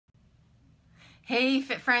Hey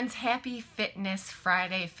Fit Friends, happy Fitness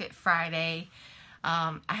Friday, Fit Friday.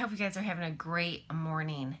 I hope you guys are having a great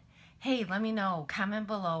morning. Hey, let me know, comment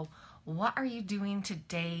below, what are you doing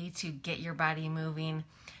today to get your body moving,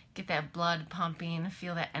 get that blood pumping,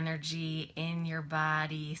 feel that energy in your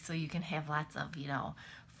body so you can have lots of,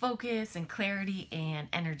 focus and clarity and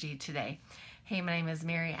energy today. Hey, my name is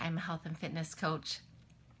Mary. I'm a health and fitness coach.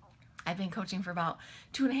 I've been coaching for about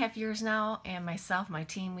 2.5 years now, and myself, my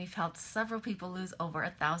team, we've helped several people lose over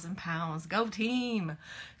 1,000 pounds. Go team!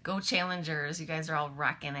 Go challengers! You guys are all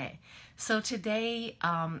rocking it. So today,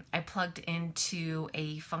 I plugged into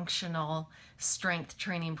a functional strength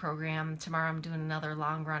training program. Tomorrow I'm doing another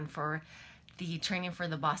long run for the training for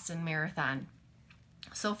the Boston Marathon.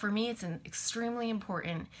 So for me, it's extremely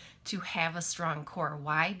important to have a strong core.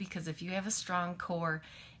 Why? Because if you have a strong core,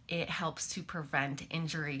 it helps to prevent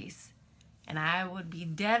injuries. And I would be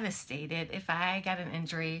devastated if I got an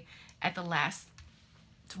injury at the last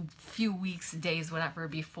few weeks, days, whatever,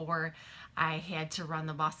 before I had to run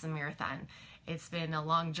the Boston Marathon. It's been a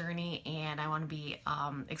long journey, and I want to be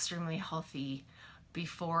extremely healthy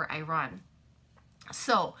before I run.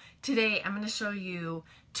 So today I'm going to show you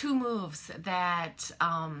 2 moves that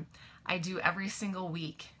I do every single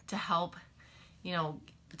week to help,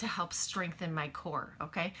 strengthen my core.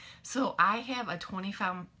 Okay, so I have a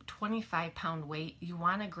 25 pound weight. You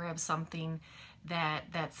want to grab something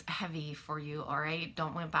that's heavy for you. All right,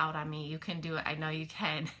 don't wimp out on me. You can do it. I know you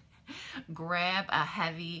can. Grab a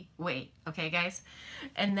heavy weight. Okay, guys,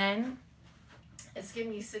 and then it's going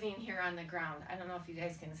to be sitting here on the ground. I don't know if you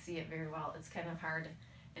guys can see it very well. It's kind of hard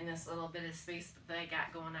in this little bit of space that I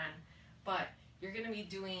got going on. But you're going to be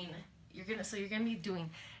doing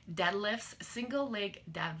deadlifts, single leg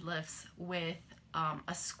deadlifts with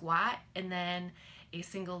a squat and then a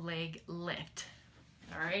single leg lift.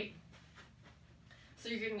 All right? So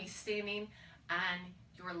you're going to be standing on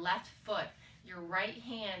your left foot. Your right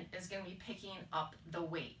hand is going to be picking up the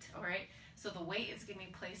weight. All right? So the weight is going to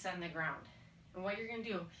be placed on the ground. And what you're going to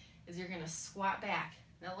do is you're going to squat back.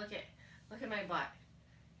 Now look at my butt.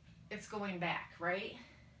 It's going back, right?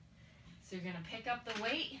 So you're going to pick up the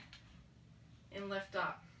weight and lift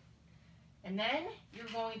up. And then you're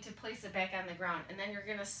going to place it back on the ground. And then you're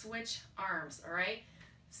going to switch arms, all right?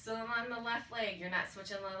 Still on the left leg. You're not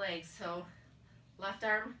switching the legs. So left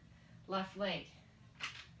arm, left leg.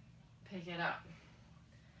 Pick it up.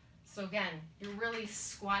 So again, you're really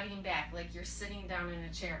squatting back like you're sitting down in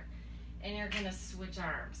a chair. And you're going to switch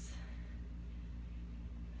arms.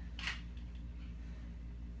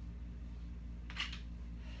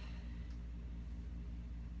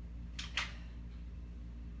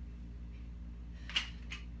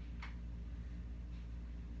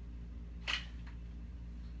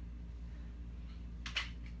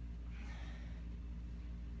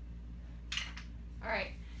 All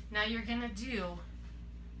right, now you're going to do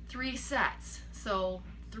 3 sets. So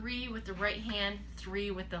 3 with the right hand,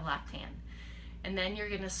 3 with the left hand. And then you're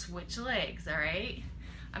going to switch legs, all right?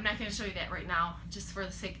 I'm not going to show you that right now, just for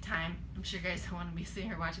the sake of time. I'm sure you guys don't want to be sitting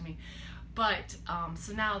here watching me. But,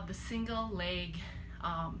 so now the single leg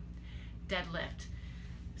deadlift.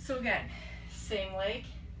 So again, same leg.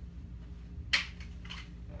 I'm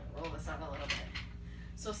going to roll this up a little bit.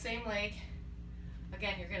 So same leg.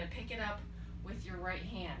 Again, you're going to pick it up with your right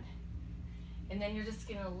hand. And then you're just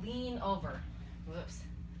going to lean over. Whoops,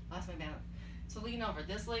 lost my balance. So lean over.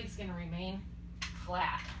 This leg's going to remain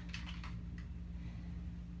flat.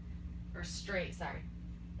 Or straight, sorry.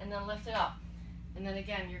 And then lift it up. And then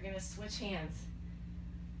again, you're going to switch hands.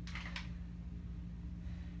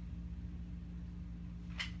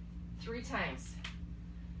 Three times.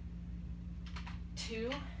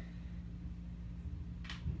 2.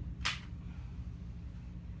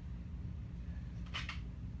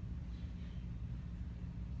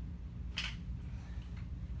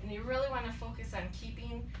 And you really want to focus on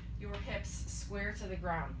keeping your hips square to the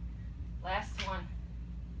ground. Last one.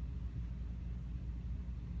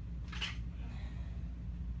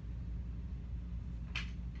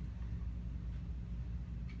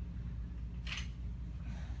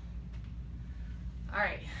 All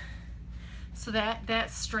right. So that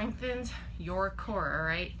strengthens your core, all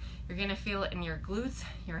right? You're going to feel it in your glutes,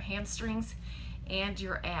 your hamstrings, and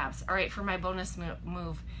your abs. All right, for my bonus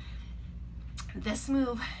move. This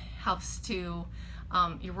move helps to,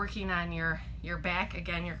 you're working on your back,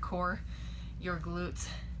 again, your core, your glutes,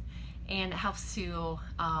 and it helps to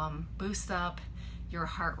boost up your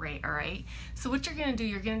heart rate, all right? So what you're gonna do,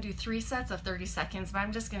 you're gonna do 3 sets of 30 seconds, but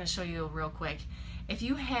I'm just gonna show you real quick. If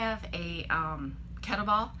you have a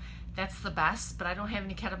kettlebell, that's the best, but I don't have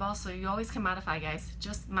any kettlebells, so you always can modify, guys.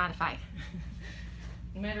 Just modify,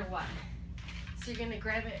 no matter what. So you're gonna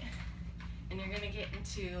grab it and you're gonna get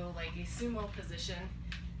into like a sumo position.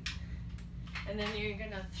 And then you're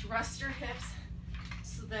gonna thrust your hips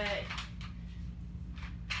so that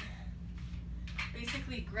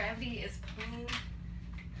basically gravity is pulling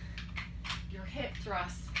your hip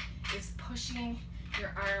thrust, is pushing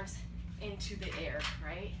your arms into the air,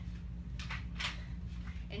 right?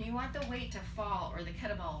 And you want the weight to fall, or the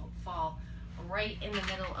kettlebell fall, right in the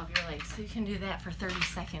middle of your legs. So you can do that for 30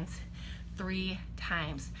 seconds, 3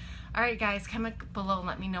 times. All right, guys, comment below and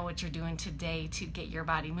let me know what you're doing today to get your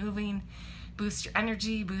body moving, boost your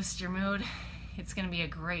energy, boost your mood. It's gonna be a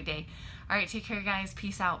great day. All right, take care, guys.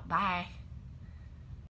 Peace out. Bye.